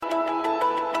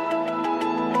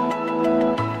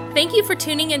Thank you for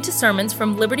tuning into sermons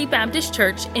from Liberty Baptist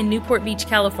Church in Newport Beach,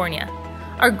 California.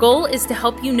 Our goal is to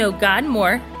help you know God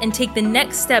more and take the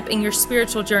next step in your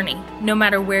spiritual journey, no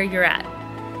matter where you're at.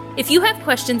 If you have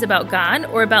questions about God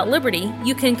or about Liberty,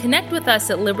 you can connect with us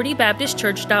at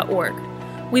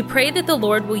libertybaptistchurch.org. We pray that the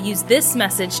Lord will use this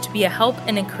message to be a help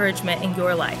and encouragement in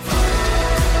your life.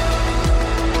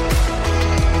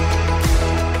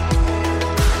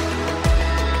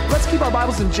 Let's keep our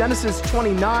Bibles in Genesis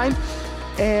 29,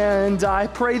 and I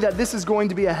pray that this is going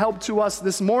to be a help to us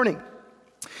this morning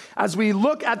as we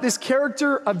look at this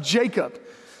character of Jacob.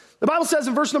 The Bible says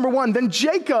in verse number 1, "Then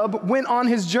Jacob went on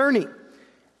his journey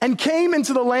and came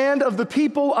into the land of the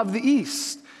people of the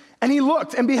east. And he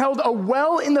looked and beheld a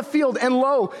well in the field, and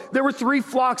lo, there were 3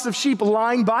 flocks of sheep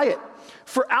lying by it.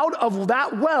 For out of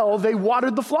that well they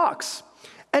watered the flocks.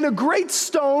 And a great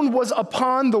stone was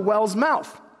upon the well's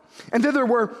mouth. And thither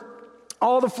were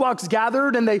all the flocks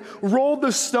gathered, and they rolled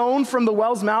the stone from the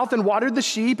well's mouth and watered the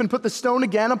sheep and put the stone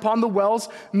again upon the well's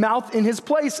mouth in his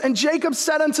place. And Jacob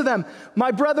said unto them,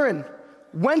 My brethren,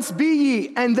 whence be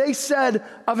ye? And they said,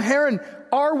 Of Haran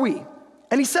are we.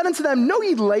 And he said unto them, Know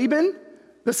ye Laban,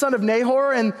 the son of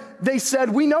Nahor? And they said,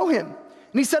 We know him.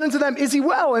 And he said unto them, Is he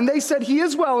well? And they said, He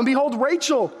is well. And behold,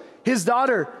 Rachel, his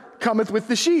daughter, cometh with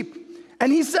the sheep.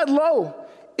 And he said, Lo,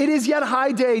 it is yet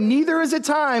high day, neither is it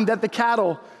time that the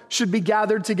cattle should be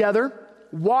gathered together.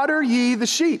 Water ye the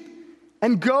sheep,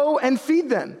 and go and feed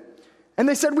them. And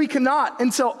they said, We cannot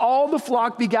until all the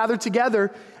flock be gathered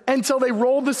together, until they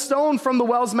roll the stone from the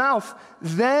well's mouth.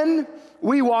 Then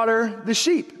we water the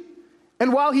sheep.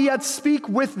 And while he yet spake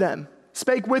with them,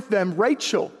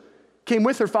 Rachel came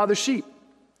with her father's sheep,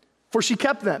 for she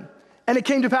kept them. And it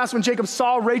came to pass when Jacob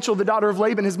saw Rachel, the daughter of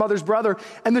Laban, his mother's brother,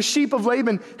 and the sheep of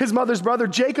Laban, his mother's brother,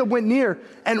 Jacob went near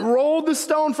and rolled the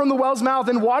stone from the well's mouth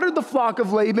and watered the flock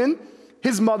of Laban,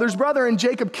 his mother's brother. And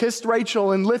Jacob kissed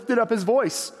Rachel and lifted up his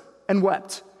voice and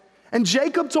wept. And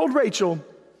Jacob told Rachel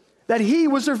that he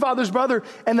was her father's brother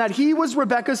and that he was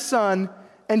Rebekah's son,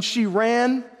 and she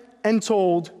ran and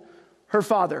told her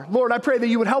father. Lord, I pray that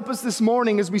you would help us this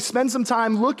morning as we spend some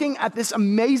time looking at this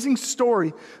amazing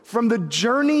story from the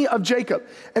journey of Jacob.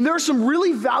 And there are some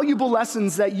really valuable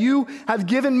lessons that you have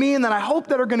given me and that I hope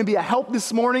that are going to be a help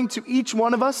this morning to each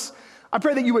one of us. I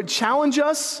pray that you would challenge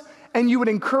us and you would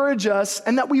encourage us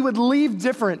and that we would leave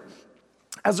different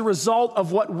as a result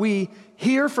of what we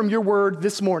hear from your word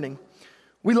this morning.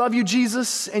 We love you,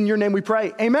 Jesus. In your name we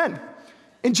pray. Amen.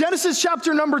 In Genesis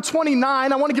chapter number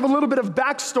 29, I want to give a little bit of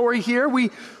backstory here.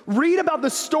 We read about the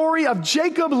story of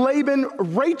Jacob, Laban,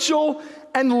 Rachel,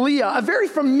 and Leah, a very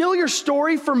familiar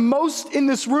story for most in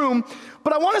this room,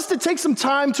 but I want us to take some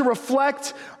time to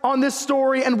reflect on this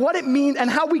story and what it means and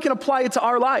how we can apply it to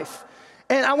our life.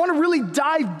 And I want to really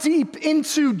dive deep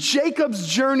into Jacob's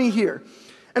journey here.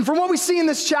 And from what we see in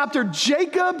this chapter,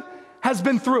 Jacob has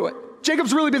been through it.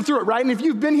 Jacob's really been through it, right? And if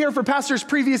you've been here for Pastor's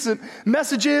previous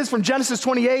messages from Genesis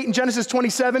 28 and Genesis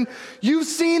 27, you've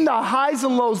seen the highs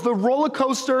and lows, the roller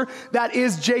coaster that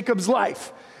is Jacob's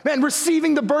life. Man,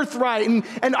 receiving the birthright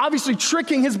and obviously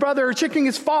tricking his brother or tricking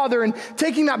his father and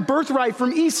taking that birthright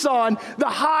from Esau and the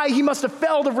high he must have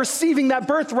felt of receiving that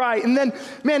birthright. And then,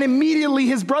 man, immediately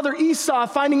his brother Esau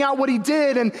finding out what he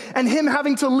did and him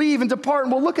having to leave and depart.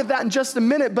 And we'll look at that in just a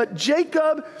minute. But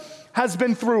Jacob has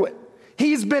been through it.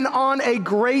 He's been on a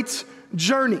great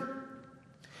journey.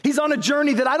 He's on a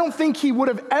journey that I don't think he would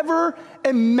have ever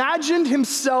imagined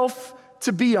himself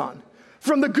to be on.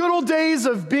 From the good old days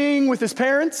of being with his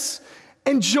parents,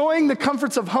 enjoying the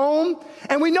comforts of home.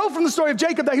 And we know from the story of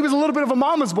Jacob that he was a little bit of a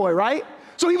mama's boy, right?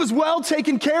 So he was well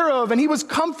taken care of, and he was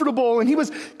comfortable, and he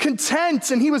was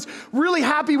content, and he was really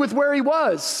happy with where he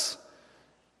was.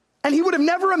 And he would have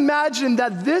never imagined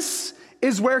that this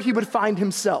is where he would find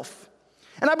himself.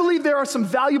 And I believe there are some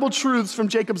valuable truths from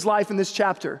Jacob's life in this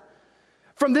chapter,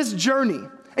 from this journey.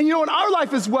 And you know, in our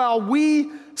life as well, we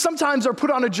sometimes are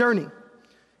put on a journey.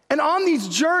 And on these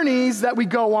journeys that we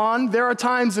go on, there are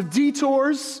times of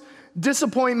detours,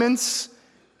 disappointments,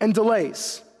 and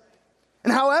delays.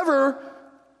 And however,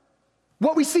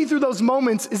 what we see through those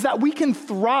moments is that we can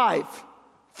thrive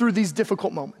through these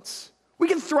difficult moments. We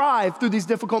can thrive through these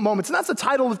difficult moments. And that's the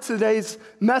title of today's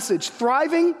message,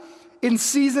 Thriving in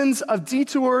Seasons of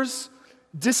Detours,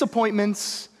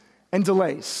 Disappointments, and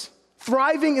Delays.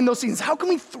 Thriving in those seasons. How can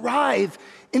we thrive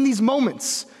in these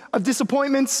moments of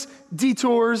disappointments,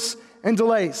 detours, and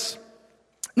delays?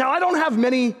 Now, I don't have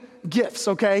many gifts,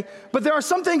 okay? But there are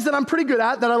some things that I'm pretty good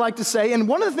at that I like to say, and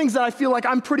one of the things that I feel like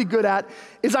I'm pretty good at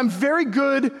is I'm very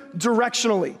good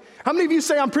directionally. How many of you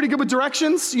say I'm pretty good with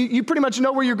directions? You pretty much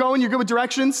know where you're going, you're good with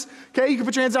directions, okay? You can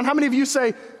put your hands down. How many of you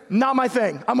say, not my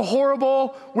thing? I'm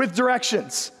horrible with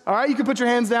directions, all right? You can put your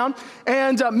hands down.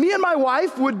 And me and my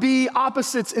wife would be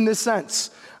opposites in this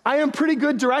sense. I am pretty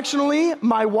good directionally,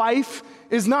 my wife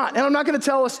is not. And I'm not gonna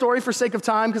tell a story for sake of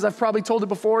time because I've probably told it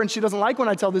before and she doesn't like when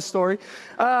I tell this story.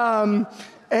 But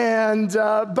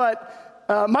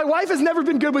my wife has never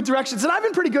been good with directions and I've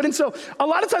been pretty good. And so a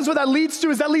lot of times what that leads to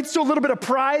is a little bit of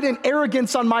pride and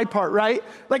arrogance on my part, right?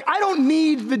 Like I don't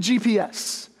need the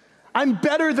GPS. I'm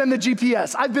better than the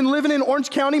GPS. I've been living in Orange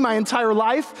County my entire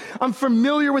life. I'm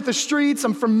familiar with the streets.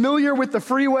 I'm familiar with the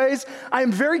freeways. I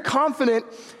am very confident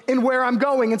in where I'm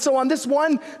going. And so on this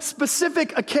one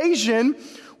specific occasion,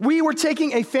 we were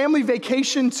taking a family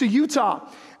vacation to Utah.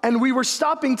 And we were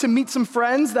stopping to meet some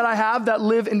friends that I have that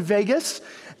live in Vegas.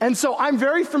 And so I'm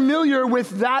very familiar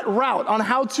with that route on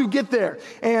how to get there.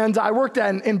 And I worked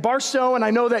in Barstow, and I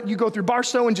know that you go through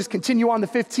Barstow and just continue on the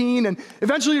 15, and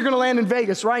eventually you're gonna land in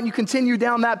Vegas, right? And you continue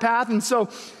down that path. And so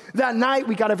that night,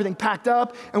 we got everything packed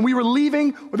up, and we were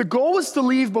leaving. The goal was to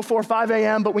leave before 5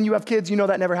 a.m., but when you have kids, you know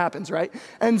that never happens, right?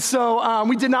 And so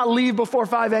we did not leave before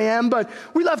 5 a.m., but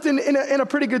we left in a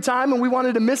pretty good time, and we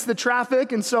wanted to miss the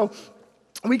traffic. And so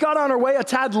we got on our way a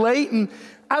tad late, and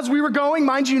as we were going,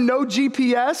 mind you, no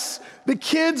GPS. The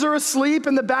kids are asleep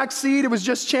in the back seat. It was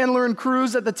just Chandler and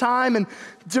Cruz at the time. And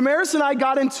Damaris and I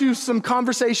got into some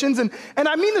conversations. And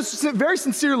I mean this very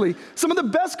sincerely. Some of the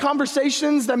best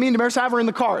conversations that me and Damaris have are in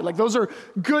the car. Like those are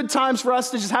good times for us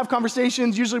to just have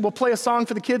conversations. Usually we'll play a song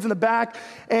for the kids in the back.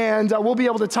 And we'll be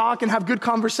able to talk and have good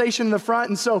conversation in the front.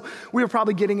 And so we were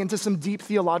probably getting into some deep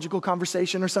theological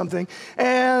conversation or something.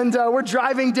 And we're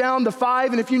driving down the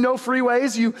 5. And if you know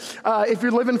freeways, if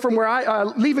you're leaving from where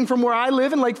I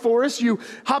live in Lake Forest, you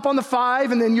hop on the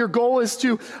 5, and then your goal is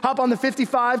to hop on the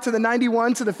 55 to the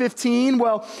 91 to the 15.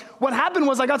 Well, what happened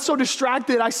was I got so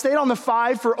distracted, I stayed on the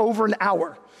 5 for over an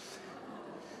hour.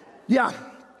 Yeah,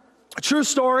 a true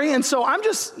story. And so I'm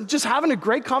just having a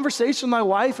great conversation with my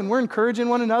wife, and we're encouraging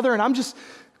one another, and I'm just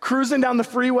cruising down the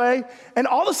freeway. And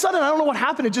all of a sudden, I don't know what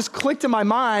happened, it just clicked in my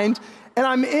mind, and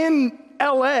I'm in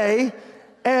LA.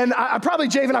 And I probably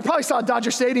saw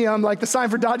Dodger Stadium, like the sign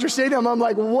for Dodger Stadium. I'm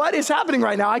like, what is happening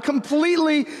right now? I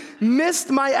completely missed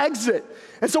my exit.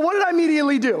 And so what did I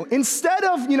immediately do? Instead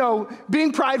of,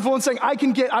 being prideful and saying,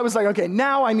 I was like, okay,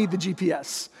 now I need the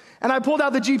GPS. And I pulled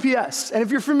out the GPS. And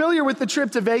if you're familiar with the trip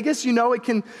to Vegas, you know it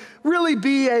can really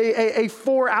be a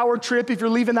 4-hour trip if you're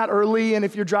leaving that early and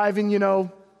if you're driving,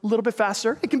 a little bit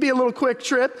faster. It can be a little quick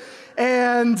trip.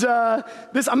 And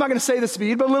I'm not gonna say the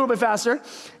speed, but a little bit faster.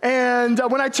 And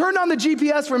when I turned on the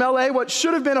GPS from LA, what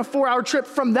should have been a 4-hour trip,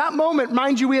 from that moment,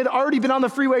 mind you, we had already been on the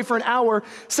freeway for an hour,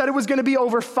 said it was gonna be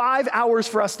over 5 hours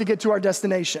for us to get to our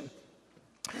destination.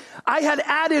 I had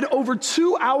added over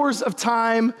 2 hours of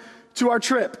time to our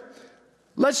trip.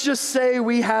 Let's just say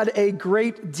we had a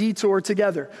great detour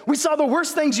together. We saw the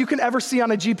worst things you can ever see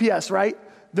on a GPS, right?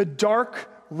 The dark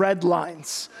red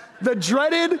lines. The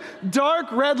dreaded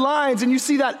dark red lines. And you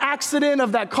see that accident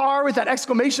of that car with that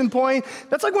exclamation point.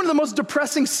 That's like one of the most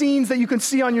depressing scenes that you can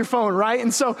see on your phone, right?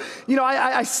 And so,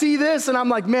 I see this and I'm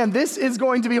like, man, this is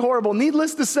going to be horrible.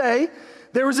 Needless to say,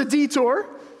 there was a detour.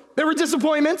 There were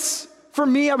disappointments. For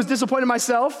me, I was disappointed in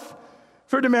myself.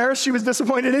 For Damaris, she was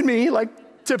disappointed in me, like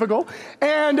typical.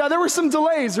 And there were some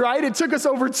delays, right? It took us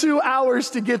over 2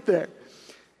 hours to get there.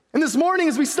 And this morning,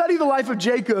 as we study the life of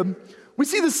Jacob, we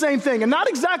see the same thing, and not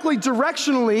exactly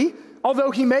directionally,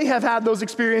 although he may have had those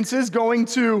experiences going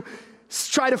to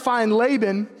try to find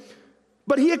Laban,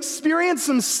 but he experienced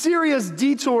some serious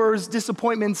detours,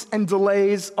 disappointments, and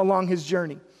delays along his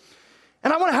journey.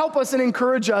 And I want to help us and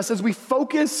encourage us as we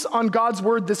focus on God's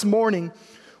word this morning.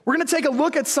 We're going to take a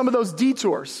look at some of those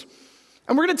detours.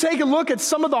 And we're going to take a look at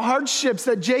some of the hardships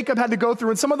that Jacob had to go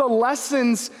through and some of the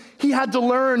lessons he had to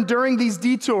learn during these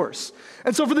detours.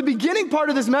 And so for the beginning part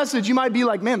of this message, you might be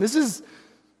like, man, this is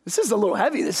a little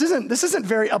heavy. This isn't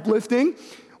very uplifting.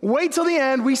 Wait till the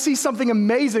end. We see something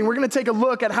amazing. We're going to take a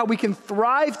look at how we can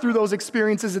thrive through those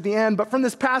experiences at the end. But from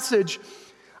this passage,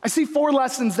 I see 4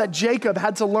 lessons that Jacob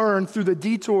had to learn through the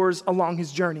detours along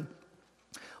his journey.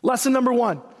 Lesson number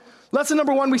 1. Lesson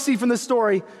number 1 we see from this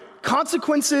story: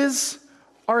 consequences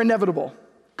are inevitable.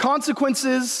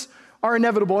 Consequences are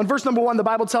inevitable. In verse number 1, the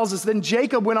Bible tells us, then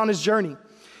Jacob went on his journey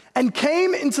and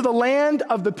came into the land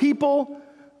of the people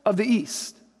of the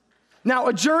east. Now,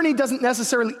 a journey doesn't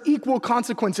necessarily equal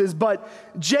consequences, but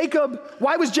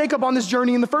why was Jacob on this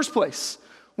journey in the first place?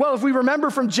 Well, if we remember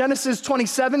from Genesis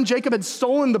 27, Jacob had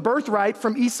stolen the birthright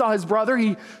from Esau, his brother.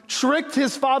 He tricked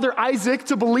his father Isaac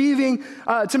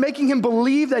to making him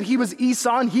believe that he was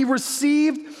Esau, and he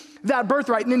received that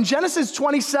birthright. And in Genesis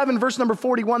 27, verse number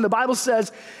 41, the Bible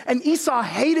says, and Esau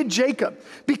hated Jacob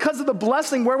because of the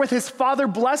blessing wherewith his father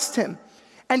blessed him.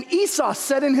 And Esau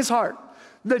said in his heart,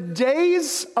 the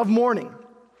days of mourning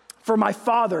for my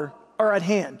father are at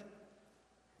hand.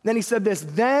 Then he said this,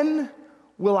 then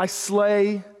will I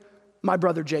slay my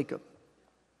brother Jacob.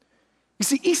 You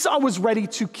see, Esau was ready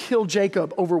to kill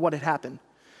Jacob over what had happened.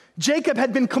 Jacob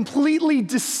had been completely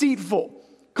deceitful.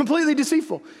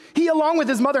 He, along with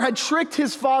his mother, had tricked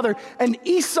his father, and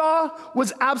Esau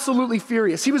was absolutely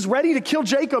furious. He was ready to kill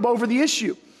Jacob over the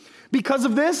issue. Because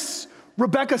of this,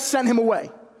 Rebekah sent him away.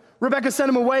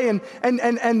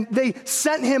 And they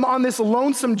sent him on this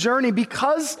lonesome journey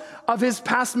because of his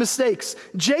past mistakes.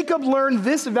 Jacob learned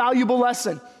this valuable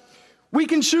lesson. We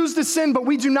can choose to sin, but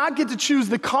we do not get to choose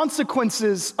the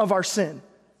consequences of our sin.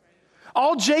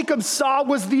 All Jacob saw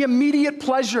was the immediate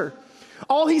pleasure.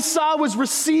 All he saw was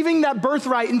receiving that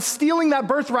birthright and stealing that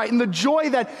birthright and the joy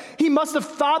that he must have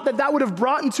thought that would have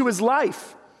brought into his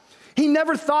life. He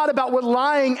never thought about what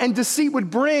lying and deceit would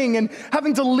bring and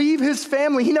having to leave his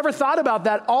family. He never thought about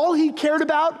that. All he cared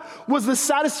about was the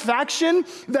satisfaction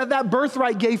that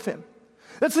birthright gave him.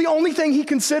 That's the only thing he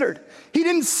considered. He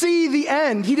didn't see the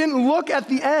end. He didn't look at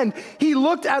the end. He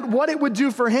looked at what it would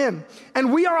do for him.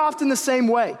 And we are often the same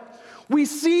way. We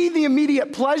see the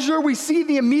immediate pleasure, we see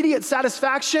the immediate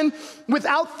satisfaction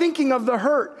without thinking of the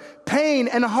hurt, pain,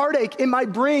 and heartache it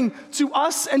might bring to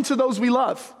us and to those we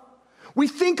love. We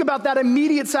think about that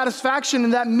immediate satisfaction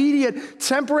and that immediate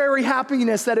temporary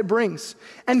happiness that it brings.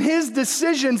 And his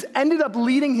decisions ended up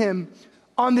leading him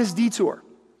on this detour.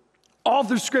 All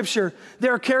through Scripture,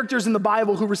 there are characters in the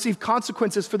Bible who receive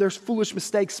consequences for their foolish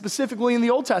mistakes, specifically in the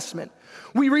Old Testament.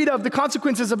 We read of the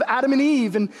consequences of Adam and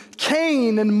Eve and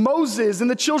Cain and Moses and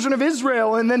the children of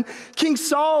Israel and then King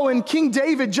Saul and King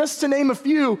David, just to name a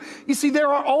few. You see, there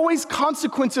are always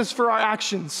consequences for our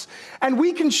actions. And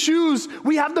we can choose,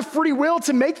 we have the free will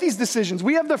to make these decisions.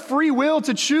 We have the free will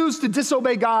to choose to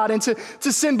disobey God and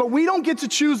to sin, but we don't get to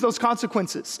choose those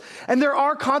consequences. And there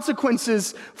are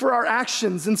consequences for our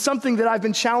actions, and something that I've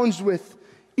been challenged with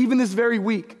even this very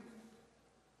week.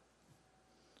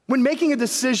 When making a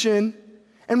decision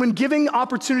and when giving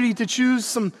opportunity to choose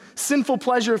some sinful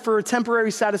pleasure for a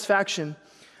temporary satisfaction,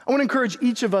 I want to encourage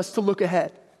each of us to look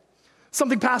ahead.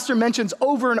 Something Pastor mentions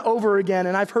over and over again,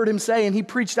 and I've heard him say, and he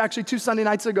preached actually 2 Sunday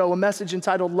nights ago, a message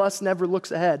entitled, Lust Never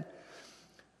Looks Ahead.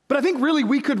 But I think really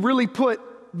we could really put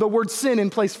the word sin in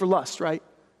place for lust, right?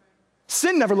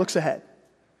 Sin never looks ahead.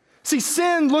 See,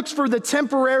 sin looks for the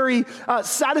temporary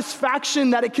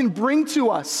satisfaction that it can bring to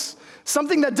us.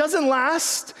 Something that doesn't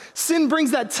last. Sin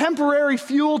brings that temporary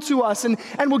fuel to us and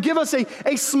will give us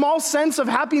a small sense of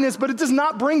happiness, but it does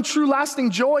not bring true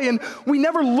lasting joy. And we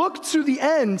never look to the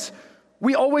end.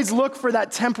 We always look for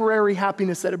that temporary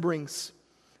happiness that it brings.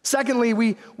 Secondly,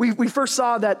 we first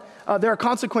saw that there are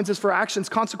consequences for actions.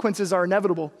 Consequences are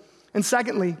inevitable. And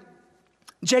secondly,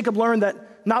 Jacob learned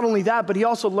that not only that, but he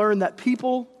also learned that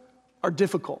people are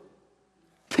difficult.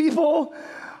 People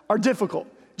are difficult.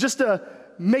 Just to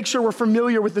make sure we're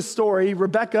familiar with the story,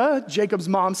 Rebekah, Jacob's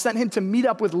mom, sent him to meet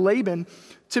up with Laban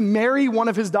to marry one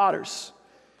of his daughters.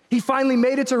 He finally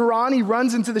made it to Haran. He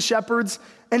runs into the shepherds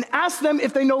and asks them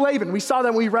if they know Laban. We saw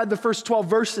that when we read the first 12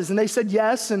 verses, and they said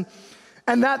yes. And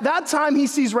that time he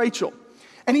sees Rachel.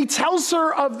 And he tells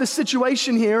her of the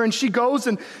situation here, and she goes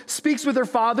and speaks with her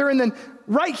father. And then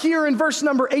right here in verse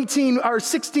number 16,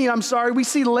 we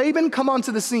see Laban come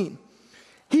onto the scene.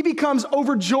 He becomes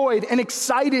overjoyed and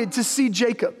excited to see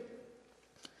Jacob.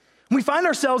 We find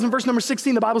ourselves in verse number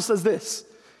 16, the Bible says this.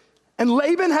 And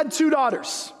Laban had 2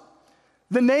 daughters.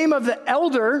 The name of the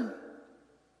elder,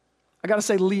 I gotta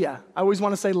say Leah. I always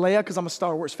wanna say Leah because I'm a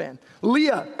Star Wars fan.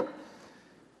 Leah.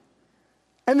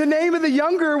 And the name of the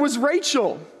younger was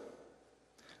Rachel.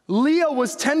 Leah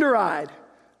was tender-eyed,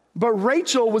 but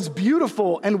Rachel was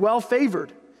beautiful and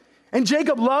well-favored. And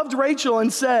Jacob loved Rachel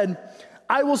and said,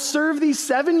 I will serve thee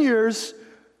 7 years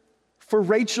for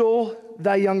Rachel,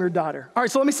 thy younger daughter. All right,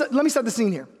 so let me set the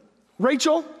scene here.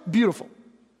 Rachel, beautiful.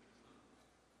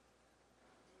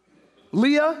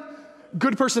 Leah,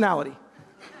 good personality.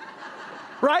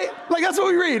 Right? Like that's what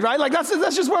we read, right? Like that's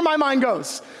just where my mind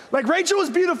goes. Like Rachel is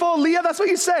beautiful, Leah, that's what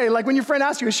you say. Like when your friend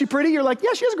asks you, is she pretty? You're like,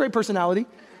 yeah, she has a great personality.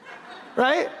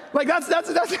 Right? Like that's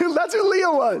who Leah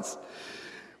was.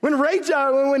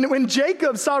 When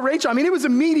Jacob saw Rachel, I mean, it was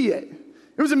immediate.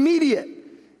 It was immediate.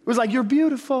 It was like, you're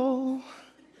beautiful.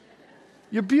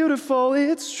 You're beautiful,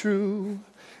 it's true.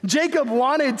 Jacob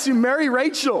wanted to marry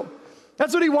Rachel.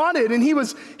 That's what he wanted, and he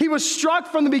was struck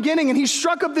from the beginning, and he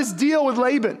struck up this deal with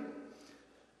Laban.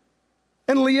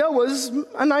 And Leah was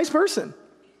a nice person.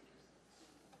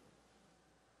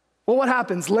 Well, what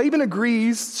happens? Laban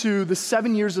agrees to the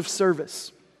 7 years of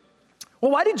service.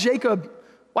 Well, why did Jacob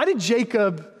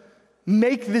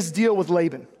make this deal with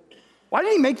Laban? Why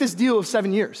did he make this deal of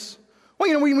 7 years?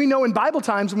 Well, we know in Bible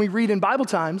times, when we read in Bible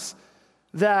times,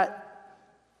 that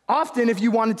often if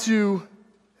you wanted to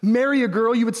marry a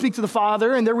girl, you would speak to the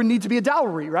father, and there would need to be a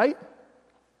dowry, right?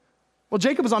 Well,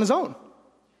 Jacob was on his own.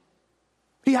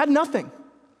 He had nothing.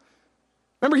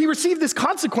 Remember, he received this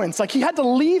consequence. Like, he had to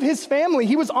leave his family.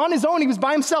 He was on his own. He was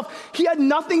by himself. He had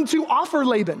nothing to offer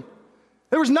Laban.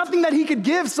 There was nothing that he could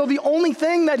give, so the only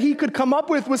thing that he could come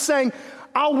up with was saying,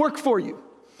 I'll work for you.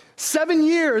 7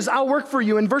 years, I'll work for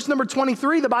you. In verse number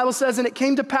 23, the Bible says, and it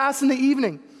came to pass in the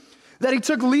evening that he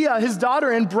took Leah, his daughter,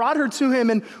 and brought her to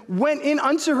him and went in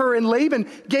unto her, and Laban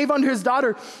gave unto his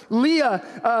daughter Leah,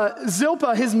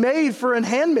 Zilpah, his maid, for an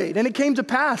handmaid. And it came to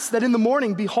pass that in the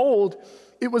morning, behold,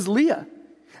 it was Leah.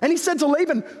 And he said to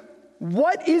Laban,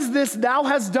 what is this thou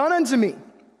hast done unto me?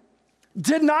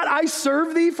 Did not I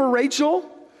serve thee for Rachel?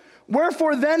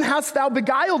 Wherefore then hast thou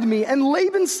beguiled me? And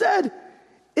Laban said,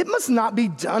 it must not be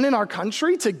done in our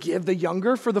country to give the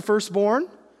younger for the firstborn.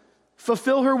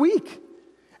 Fulfill her week.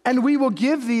 And we will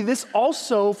give thee this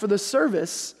also for the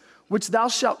service which thou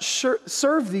shalt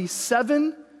serve thee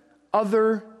 7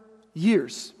 other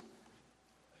years.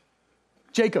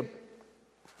 Jacob,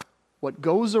 what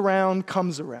goes around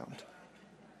comes around.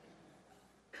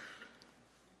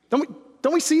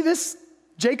 Don't we see this?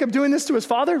 Jacob doing this to his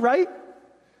father, right?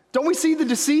 Don't we see the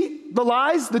deceit, the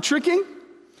lies, the tricking?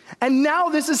 And now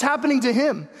this is happening to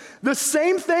him. The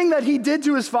same thing that he did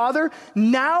to his father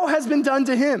now has been done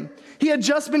to him. He had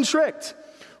just been tricked.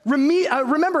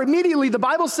 Remember, immediately the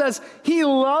Bible says he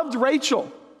loved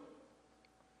Rachel.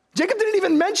 Jacob didn't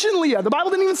even mention Leah. The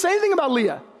Bible didn't even say anything about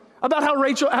Leah, about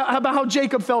how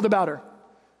Jacob felt about her.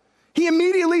 He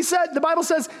immediately said, the Bible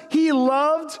says he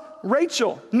loved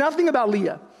Rachel, nothing about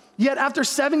Leah. Yet after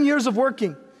 7 years of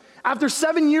working, after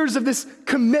 7 years of this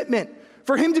commitment,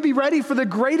 for him to be ready for the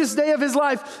greatest day of his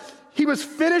life, he was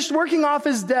finished working off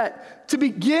his debt to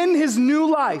begin his new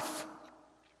life.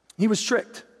 He was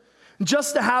tricked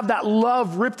just to have that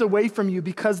love ripped away from you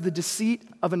because of the deceit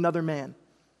of another man.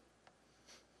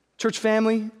 Church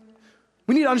family,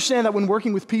 we need to understand that when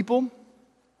working with people,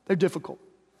 they're difficult.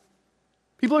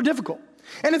 People are difficult.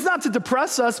 And it's not to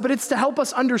depress us, but it's to help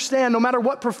us understand no matter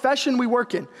what profession we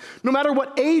work in, no matter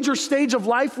what age or stage of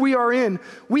life we are in,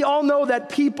 we all know that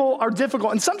people are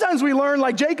difficult. And sometimes we learn,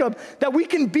 like Jacob, that we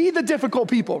can be the difficult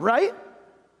people, right?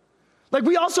 Like,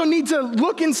 we also need to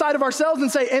look inside of ourselves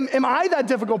and say, am I that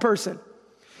difficult person?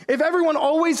 If everyone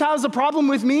always has a problem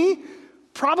with me,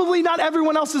 probably not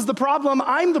everyone else is the problem,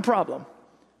 I'm the problem.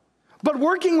 But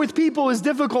working with people is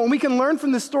difficult, and we can learn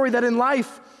from this story that in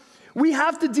life, we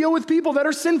have to deal with people that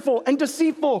are sinful and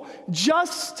deceitful,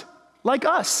 just like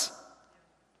us.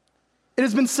 It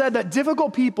has been said that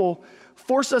difficult people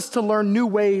force us to learn new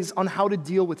ways on how to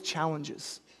deal with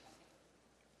challenges.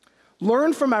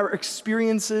 Learn from our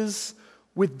experiences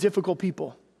with difficult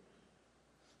people.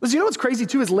 Listen, you know what's crazy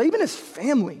too is Laban is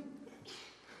family.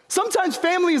 Sometimes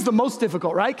family is the most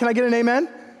difficult, right? Can I get an amen?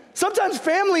 Sometimes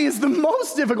family is the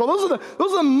most difficult.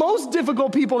 Those are the most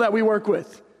difficult people that we work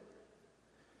with.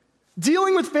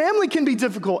 Dealing with family can be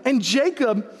difficult, and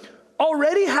Jacob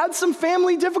already had some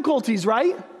family difficulties,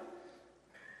 right?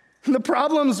 And the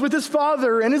problems with his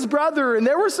father and his brother, and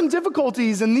there were some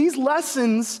difficulties, and these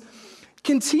lessons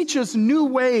can teach us new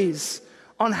ways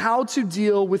on how to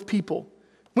deal with people.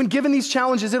 When given these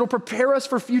challenges, it'll prepare us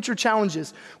for future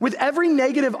challenges. With every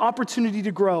negative opportunity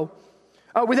to grow,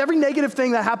 with every negative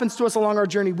thing that happens to us along our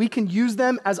journey, we can use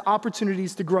them as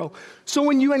opportunities to grow. So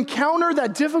when you encounter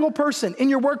that difficult person in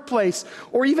your workplace,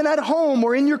 or even at home,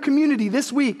 or in your community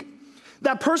this week,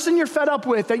 that person you're fed up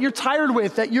with, that you're tired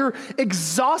with, that you're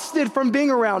exhausted from being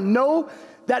around, know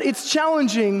that it's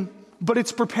challenging, but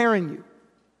it's preparing you.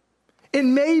 It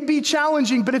may be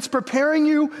challenging, but it's preparing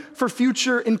you for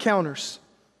future encounters.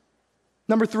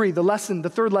 Number 3,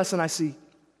 the third lesson I see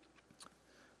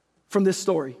from this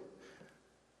story.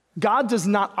 God does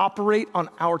not operate on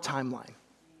our timeline.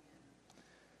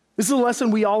 This is a lesson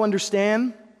we all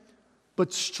understand,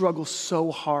 but struggle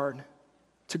so hard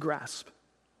to grasp.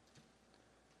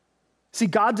 See,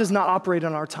 God does not operate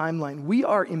on our timeline. We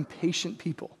are impatient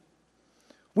people.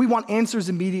 We want answers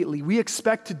immediately. We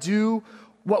expect God to do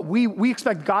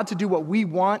what we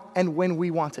want and when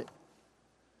we want it.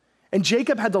 And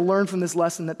Jacob had to learn from this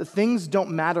lesson that the things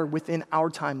don't matter within our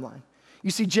timeline.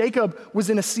 You see, Jacob was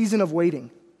in a season of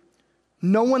waiting.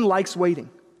 No one likes waiting.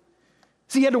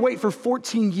 See, he had to wait for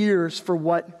 14 years for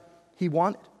what he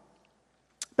wanted.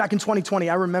 Back in 2020,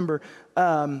 I remember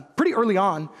pretty early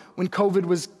on when COVID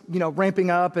was,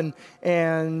 ramping up, and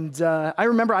I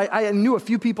remember I knew a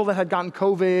few people that had gotten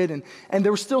COVID, and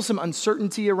there was still some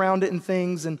uncertainty around it and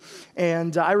things,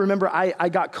 and I remember I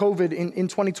got COVID in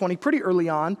 2020 pretty early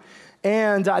on,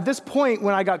 and at this point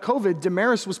when I got COVID,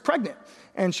 Damaris was pregnant.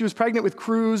 And she was pregnant with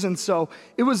Cruz, and so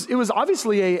it was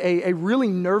obviously a really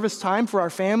nervous time for our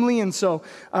family, and so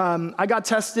I got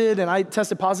tested, and I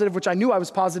tested positive, which I knew I was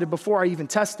positive before I even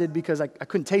tested because I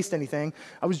couldn't taste anything.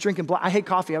 I was drinking I hate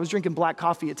coffee. I was drinking black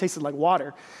coffee. It tasted like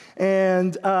water,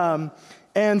 and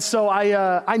so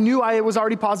I knew I was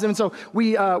already positive, and so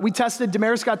we tested.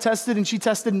 Damaris got tested, and she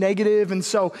tested negative, and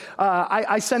so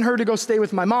I sent her to go stay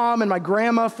with my mom and my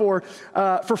grandma for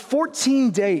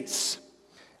 14 days.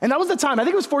 And that was the time. I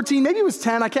think it was 14, maybe it was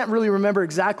 10. I can't really remember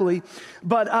exactly.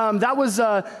 But that was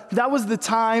the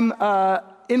time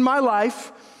in my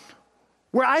life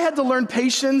where I had to learn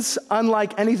patience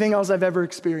unlike anything else I've ever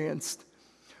experienced.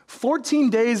 14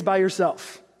 days by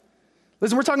yourself.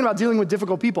 Listen, we're talking about dealing with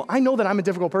difficult people. I know that I'm a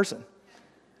difficult person.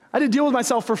 I had to deal with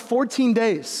myself for 14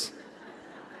 days.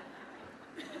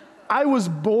 I was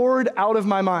bored out of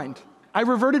my mind. I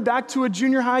reverted back to a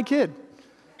junior high kid.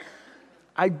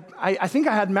 I think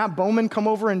I had Matt Bowman come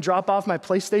over and drop off my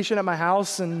PlayStation at my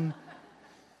house, and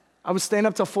I was staying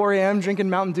up till 4 a.m. drinking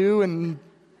Mountain Dew and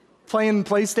playing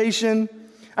PlayStation.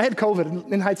 I had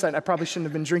COVID. In hindsight, I probably shouldn't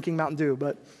have been drinking Mountain Dew,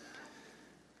 and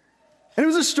it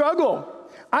was a struggle.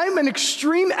 I'm an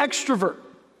extreme extrovert.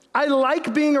 I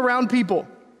like being around people.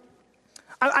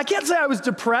 I can't say I was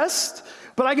depressed,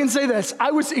 but I can say this.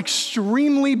 I was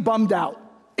extremely bummed out.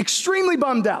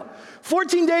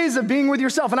 14 days of being with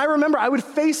yourself. And I remember I would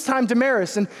FaceTime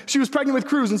Damaris, and she was pregnant with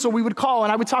Cruz, and so we would call,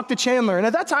 and I would talk to Chandler. And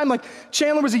at that time,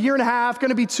 Chandler was 1.5 years,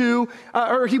 gonna be 2,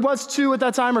 or he was 2 at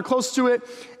that time, or close to it.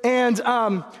 And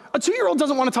a 2-year-old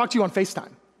doesn't wanna talk to you on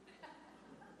FaceTime.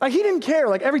 He didn't care.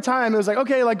 Every time it was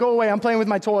okay, go away. I'm playing with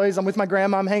my toys. I'm with my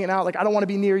grandma. I'm hanging out. I don't want to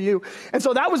be near you. And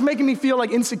so that was making me feel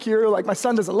insecure. My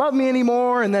son doesn't love me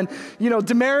anymore. And then,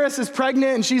 Damaris is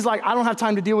pregnant, and she's I don't have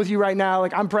time to deal with you right now.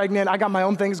 I'm pregnant. I got my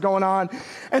own things going on.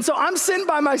 And so I'm sitting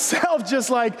by myself,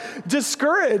 just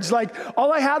discouraged.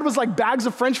 All I had was bags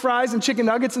of French fries and chicken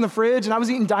nuggets in the fridge, and I was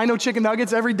eating Dino chicken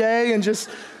nuggets every day and just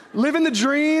living the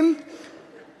dream.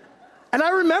 And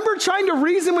I remember trying to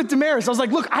reason with Damaris. I was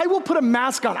look, I will put a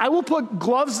mask on. I will put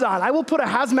gloves on. I will put a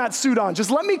hazmat suit on. Just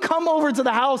let me come over to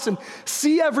the house and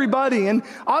see everybody. And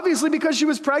obviously, because she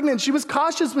was pregnant, she was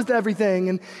cautious with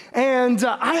everything. And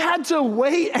I had to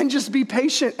wait and just be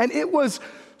patient. And it was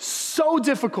so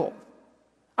difficult.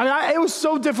 It was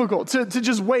so difficult to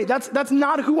just wait. That's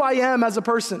not who I am as a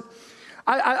person.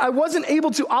 I wasn't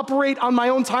able to operate on my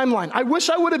own timeline. I wish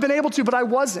I would have been able to, but I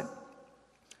wasn't.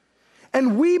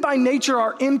 And we, by nature,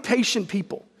 are impatient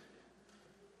people.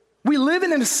 We live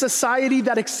in a society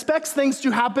that expects things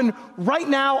to happen right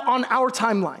now on our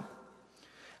timeline.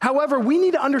 However, we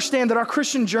need to understand that our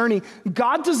Christian journey,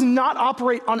 God does not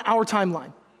operate on our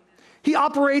timeline. He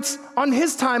operates on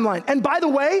his timeline. And by the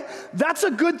way, that's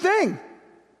a good thing.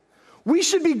 We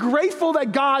should be grateful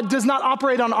that God does not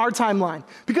operate on our timeline.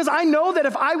 Because I know that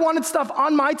if I wanted stuff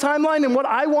on my timeline and what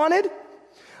I wanted,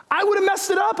 I would have messed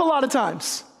it up a lot of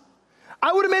times.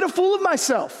 I would have made a fool of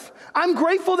myself. I'm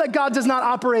grateful that God does not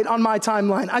operate on my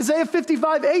timeline. Isaiah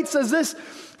 55:8 says this,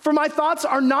 "For my thoughts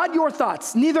are not your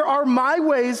thoughts, neither are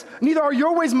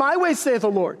your ways my ways, saith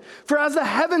the Lord. For as the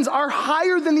heavens are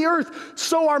higher than the earth,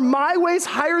 so are my ways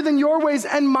higher than your ways,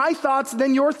 and my thoughts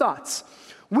than your thoughts."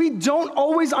 We don't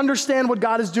always understand what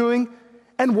God is doing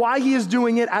and why he is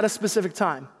doing it at a specific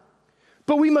time.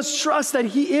 But we must trust that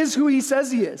he is who he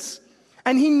says he is,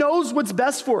 and he knows what's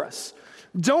best for us.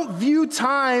 Don't view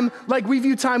time like we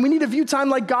view time. We need to view time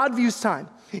like God views time.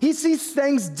 He sees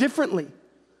things differently.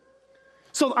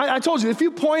 So I told you, a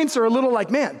few points are a little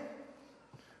man,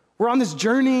 we're on this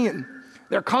journey and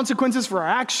there are consequences for our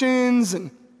actions,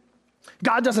 and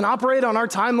God doesn't operate on our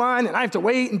timeline, and I have to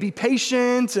wait and be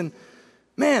patient, and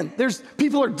man,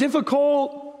 people are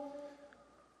difficult.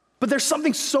 But there's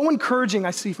something so encouraging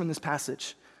I see from this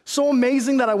passage, so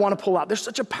amazing that I want to pull out. There's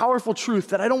such a powerful truth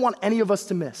that I don't want any of us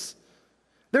to miss.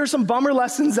 There are some bummer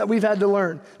lessons that we've had to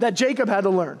learn, that Jacob had to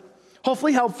learn.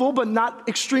 Hopefully helpful, but not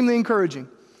extremely encouraging.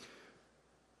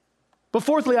 But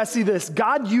fourthly, I see this.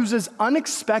 God uses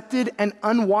unexpected and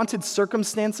unwanted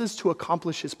circumstances to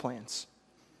accomplish his plans.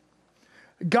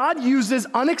 God uses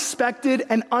unexpected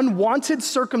and unwanted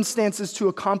circumstances to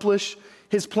accomplish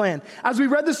his plan. As we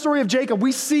read the story of Jacob,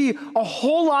 we see a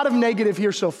whole lot of negative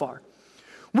here so far.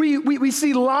 We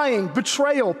see lying,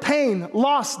 betrayal, pain,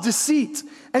 loss, deceit,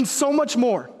 and so much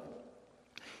more.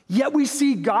 Yet we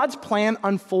see God's plan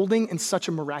unfolding in such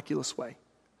a miraculous way.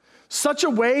 Such a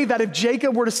way that if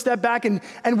Jacob were to step back and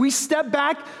we step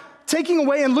back, taking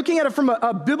away and looking at it from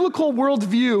a biblical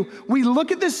worldview, we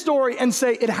look at this story and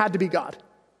say, it had to be God.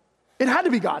 It had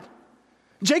to be God.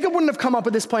 Jacob wouldn't have come up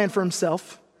with this plan for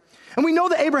himself. And we know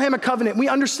the Abrahamic covenant. We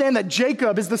understand that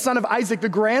Jacob is the son of Isaac, the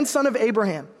grandson of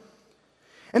Abraham.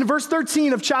 And in verse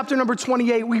 13 of chapter number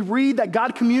 28, we read that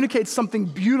God communicates something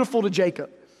beautiful to Jacob.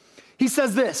 He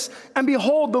says this, and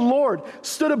behold, the Lord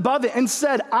stood above it and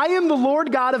said, I am the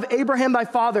Lord God of Abraham thy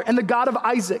father and the God of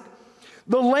Isaac.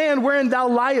 The land wherein thou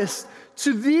liest,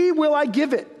 to thee will I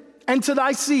give it, and to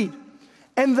thy seed.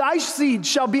 And thy seed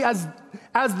shall be as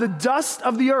the dust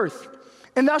of the earth.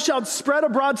 And thou shalt spread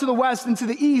abroad to the west, and to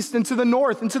the east, and to the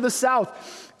north, and to the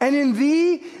south. And in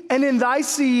thee and in thy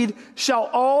seed shall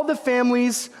all the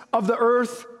families of the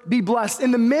earth be blessed.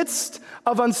 In the midst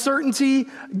of uncertainty,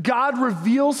 God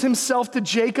reveals himself to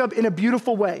Jacob in a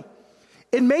beautiful way.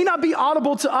 It may not be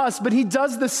audible to us, but he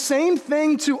does the same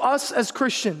thing to us as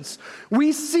Christians.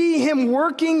 We see him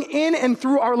working in and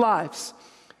through our lives.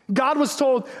 Jacob was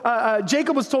told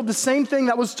the same thing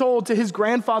that was told to his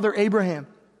grandfather Abraham.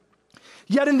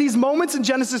 Yet in these moments in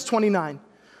Genesis 29,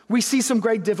 we see some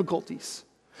great difficulties.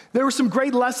 There were some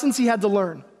great lessons he had to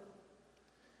learn.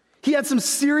 He had some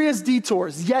serious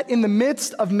detours, yet in the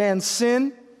midst of man's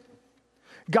sin,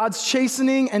 God's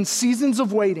chastening and seasons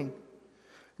of waiting,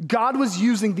 God was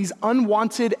using these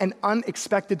unwanted and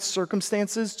unexpected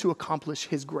circumstances to accomplish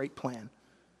his great plan.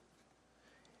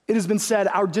 It has been said,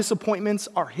 our disappointments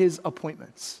are his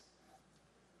appointments.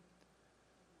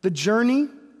 The journey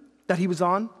that he was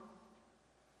on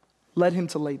led him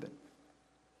to Laban.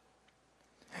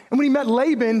 And when he met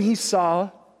Laban, he saw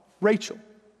Rachel.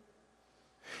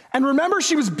 And remember,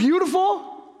 she was beautiful,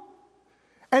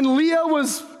 and Leah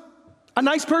was a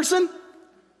nice person.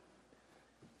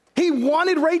 He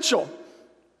wanted Rachel.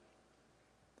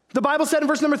 The Bible said in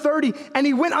verse number 30, and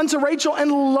he went unto Rachel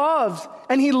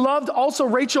and he loved also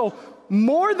Rachel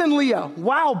more than Leah.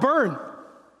 Wow, burn.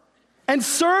 And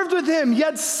served with him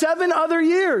yet 7 other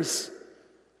years.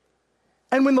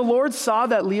 And when the Lord saw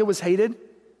that Leah was hated,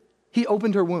 he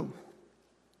opened her womb.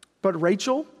 But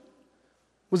Rachel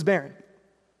was barren.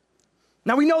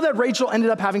 Now we know that Rachel ended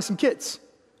up having some kids,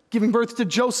 giving birth to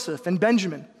Joseph and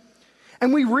Benjamin.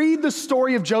 And we read the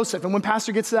story of Joseph, and when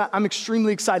Pastor gets to that, I'm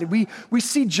extremely excited. We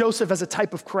see Joseph as a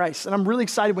type of Christ, and I'm really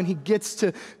excited when he gets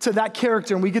to that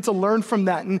character, and we get to learn from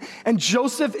that. And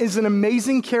Joseph is an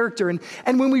amazing character.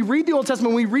 And when we read the Old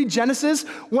Testament, when we read Genesis,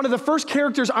 one of the first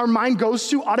characters our mind goes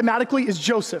to automatically is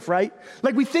Joseph, right?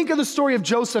 Like we think of the story of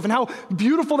Joseph and how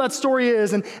beautiful that story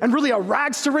is, and really a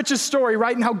rags to riches story,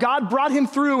 right? And how God brought him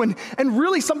through, and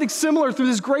really something similar through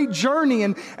this great journey.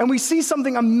 And we see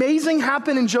something amazing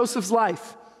happen in Joseph's life.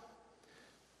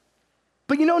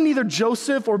 But you know, neither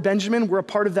Joseph or Benjamin were a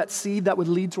part of that seed that would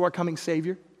lead to our coming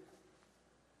Savior.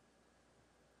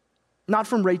 Not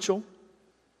from Rachel.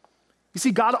 You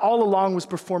see, God all along was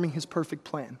performing his perfect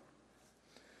plan.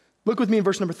 Look with me in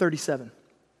verse number 37.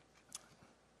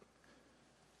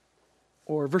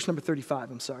 Or verse number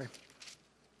 35, I'm sorry.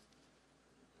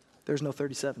 There's no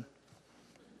 37.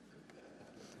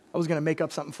 I was going to make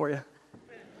up something for you.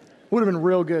 Would have been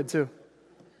real good too.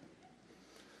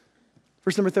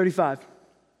 Verse number 35.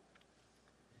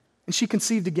 And she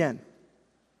conceived again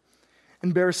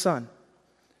and bare a son.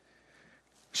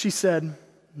 She said,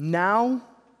 now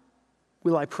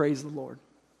will I praise the Lord.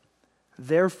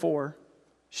 Therefore,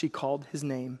 she called his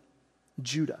name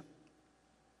Judah.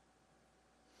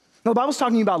 Now, the Bible's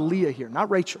talking about Leah here,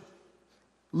 not Rachel.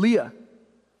 Leah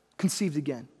conceived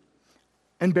again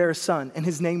and bare a son, and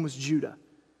his name was Judah.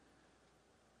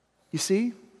 You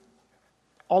see,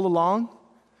 all along,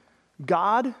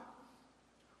 God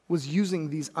was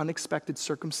using these unexpected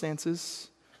circumstances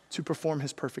to perform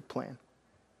his perfect plan.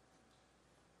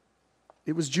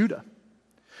 It was Judah.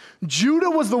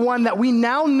 Judah was the one that we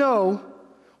now know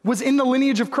was in the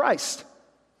lineage of Christ.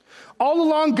 All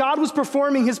along, God was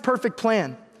performing his perfect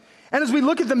plan. And as we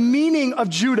look at the meaning of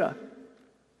Judah,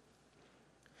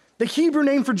 the Hebrew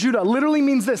name for Judah literally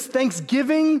means this: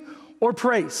 thanksgiving or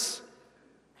praise.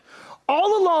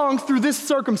 All along through this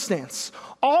circumstance,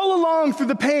 all along through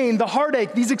the pain, the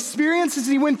heartache, these experiences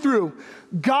he went through,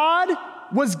 God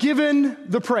was given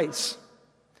the praise.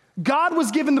 God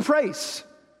was given the praise.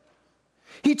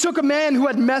 He took a man who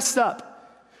had messed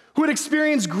up, who had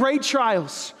experienced great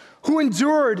trials, who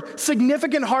endured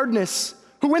significant hardness,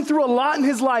 who went through a lot in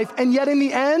his life, and yet in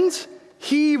the end,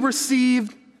 he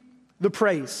received the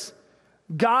praise.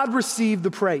 God received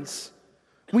the praise.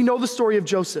 We know the story of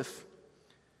Joseph.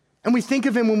 And we think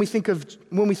of him when we think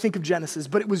of Genesis,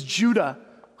 but it was Judah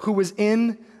who was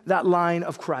in that line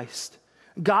of Christ.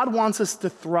 God wants us to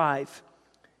thrive,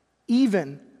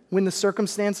 even when the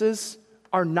circumstances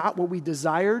are not what we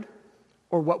desired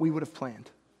or what we would have planned.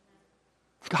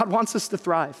 God wants us to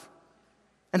thrive.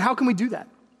 And how can we do that?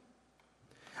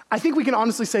 I think we can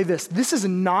honestly say this. This is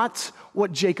not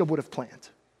what Jacob would have planned.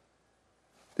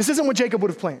 This isn't what Jacob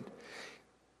would have planned.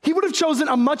 He would have chosen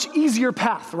a much easier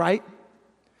path, right?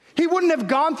 He wouldn't have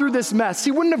gone through this mess.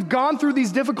 He wouldn't have gone through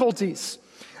these difficulties.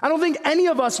 I don't think any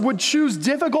of us would choose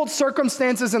difficult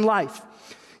circumstances in life.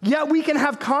 Yet we can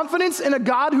have confidence in a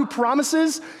God who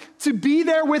promises to be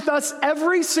there with us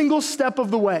every single step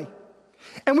of the way.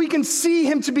 And we can see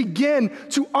him to begin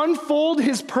to unfold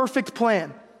his perfect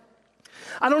plan.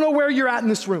 I don't know where you're at in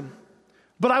this room,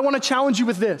 but I want to challenge you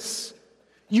with this.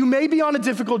 You may be on a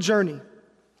difficult journey.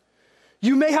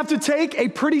 You may have to take a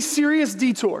pretty serious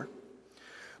detour.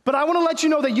 But I want to let you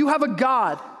know that you have a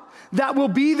God that will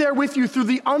be there with you through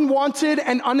the unwanted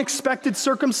and unexpected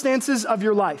circumstances of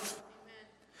your life.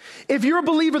 If you're a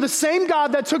believer, the same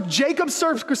God that took Jacob's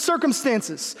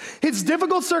circumstances, his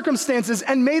difficult circumstances,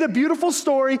 and made a beautiful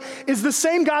story is the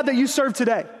same God that you serve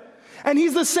today. And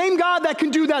he's the same God that can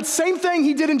do that same thing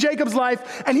he did in Jacob's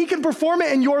life, and he can perform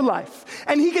it in your life.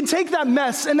 And he can take that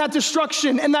mess and that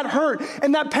destruction and that hurt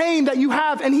and that pain that you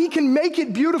have, and he can make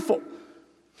it beautiful.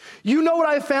 You know what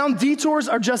I have found? Detours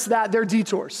are just that. They're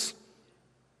detours.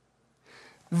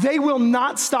 They will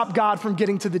not stop God from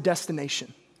getting to the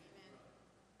destination.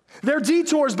 They're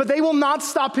detours, but they will not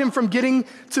stop him from getting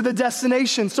to the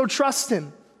destination. So trust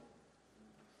him.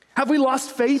 Have we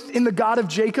lost faith in the God of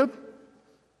Jacob?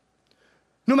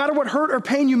 No matter what hurt or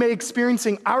pain you may be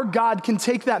experiencing, our God can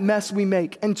take that mess we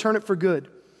make and turn it for good.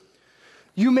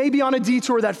 You may be on a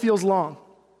detour that feels long.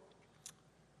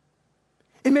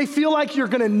 It may feel like you're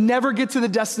going to never get to the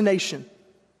destination,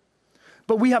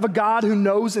 but we have a God who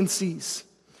knows and sees.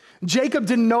 Jacob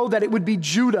didn't know that it would be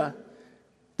Judah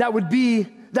that would be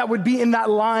in that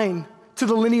line to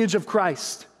the lineage of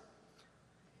Christ.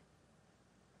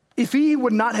 If he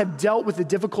would not have dealt with the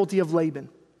difficulty of Laban,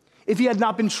 if he had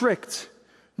not been tricked,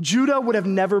 Judah would have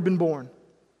never been born.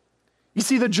 You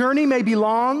see, the journey may be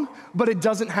long, but it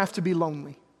doesn't have to be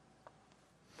lonely.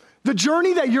 The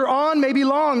journey that you're on may be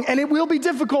long, and it will be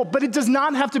difficult, but it does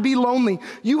not have to be lonely.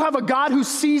 You have a God who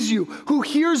sees you, who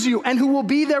hears you, and who will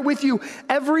be there with you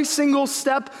every single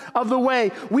step of the way.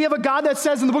 We have a God that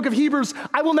says in the book of Hebrews,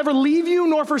 I will never leave you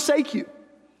nor forsake you.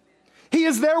 He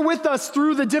is there with us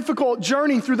through the difficult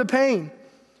journey, through the pain.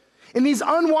 In these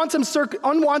unwanted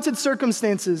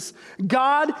circumstances,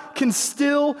 God can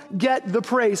still get the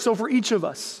praise. So for each of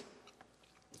us,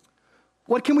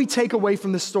 what can we take away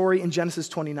from this story in Genesis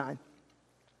 29?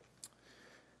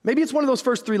 Maybe it's one of those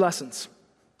first 3 lessons.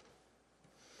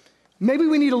 Maybe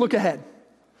we need to look ahead.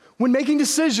 When making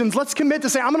decisions, let's commit to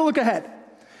say, I'm going to look ahead.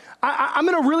 I'm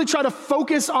going to really try to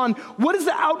focus on what is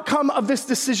the outcome of this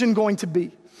decision going to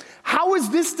be? How is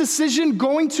this decision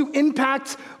going to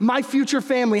impact my future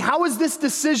family? How is this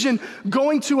decision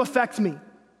going to affect me?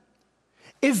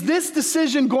 Is this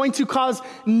decision going to cause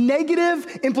negative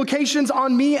implications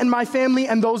on me and my family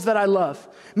and those that I love?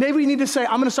 Maybe we need to say,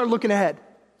 I'm going to start looking ahead.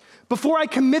 Before I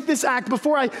commit this act,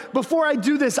 before I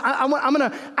do this, I'm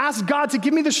going to ask God to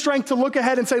give me the strength to look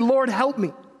ahead and say, Lord, help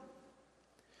me.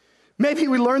 Maybe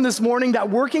we learned this morning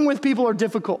that working with people are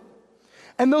difficult.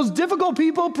 And those difficult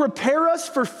people prepare us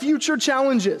for future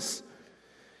challenges.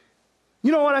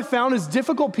 You know what I found is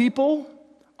difficult people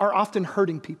are often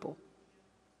hurting people.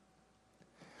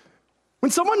 When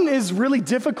someone is really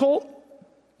difficult,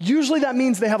 usually that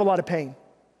means they have a lot of pain.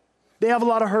 They have a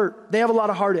lot of hurt. They have a lot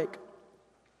of heartache.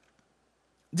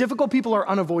 Difficult people are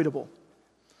unavoidable.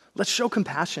 Let's show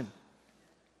compassion.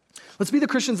 Let's be the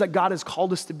Christians that God has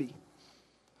called us to be.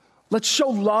 Let's show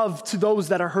love to those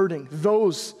that are hurting,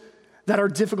 those that are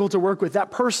difficult to work with, that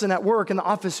person at work in the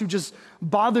office who just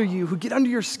bother you, who get under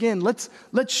your skin. Let's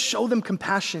show them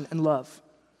compassion and love.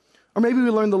 Or maybe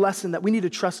we learn the lesson that we need to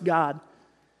trust God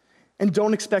and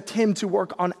don't expect him to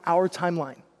work on our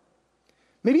timeline.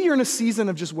 Maybe you're in a season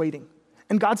of just waiting,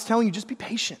 and God's telling you, just be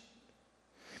patient.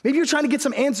 Maybe you're trying to get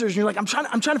some answers, and you're like, I'm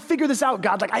trying to figure this out,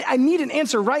 God. Like, I need an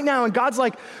answer right now, and God's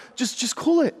like, just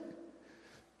cool it.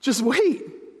 Just wait.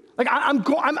 Like,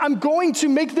 I'm going to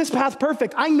make this path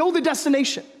perfect. I know the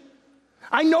destination.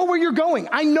 I know where you're going.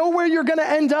 I know where you're going to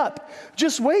end up.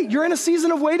 Just wait. You're in a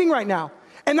season of waiting right now,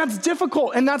 and that's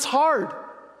difficult, and that's hard.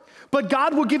 But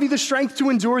God will give you the strength to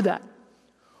endure that.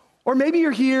 Or maybe you're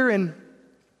here and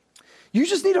you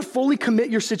just need to fully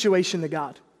commit your situation to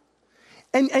God.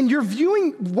 and you're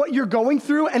viewing what you're going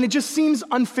through and it just seems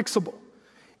unfixable.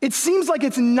 It seems like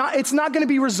it's not going to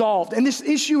be resolved. And this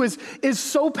issue is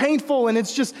so painful and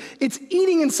it's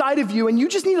eating inside of you. And you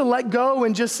just need to let go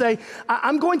and just say,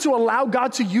 I'm going to allow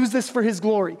God to use this for his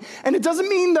glory. And it doesn't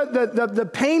mean that the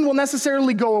pain will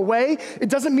necessarily go away. It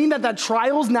doesn't mean that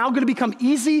trial is now going to become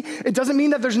easy. It doesn't mean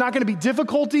that there's not going to be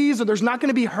difficulties or there's not going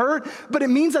to be hurt. But it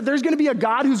means that there's going to be a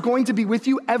God who's going to be with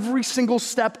you every single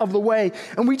step of the way.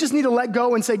 And we just need to let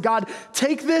go and say, God,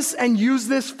 take this and use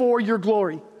this for your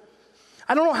glory.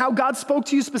 I don't know how God spoke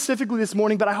to you specifically this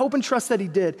morning, but I hope and trust that he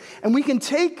did. And we can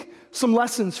take some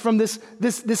lessons from this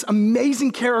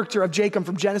amazing character of Jacob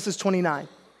from Genesis 29.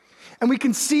 And we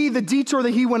can see the detour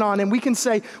that he went on, and we can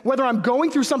say, whether I'm going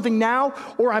through something now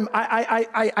or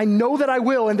I know that I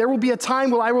will, and there will be a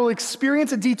time where I will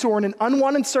experience a detour in an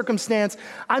unwanted circumstance,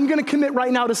 I'm gonna commit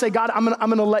right now to say, God, I'm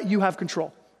gonna let you have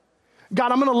control.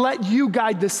 God, I'm gonna let you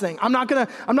guide this thing. I'm not gonna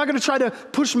try to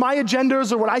push my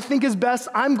agendas or what I think is best.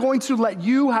 I'm going to let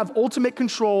you have ultimate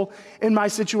control in my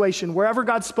situation. Wherever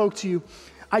God spoke to you,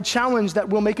 I challenge that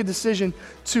we'll make a decision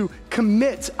to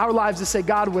commit our lives to say,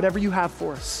 God, whatever you have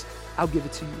for us, I'll give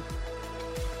it to you.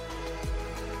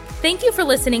 Thank you for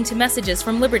listening to Messages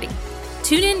from Liberty.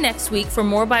 Tune in next week for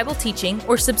more Bible teaching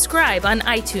or subscribe on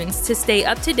iTunes to stay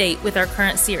up to date with our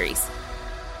current series.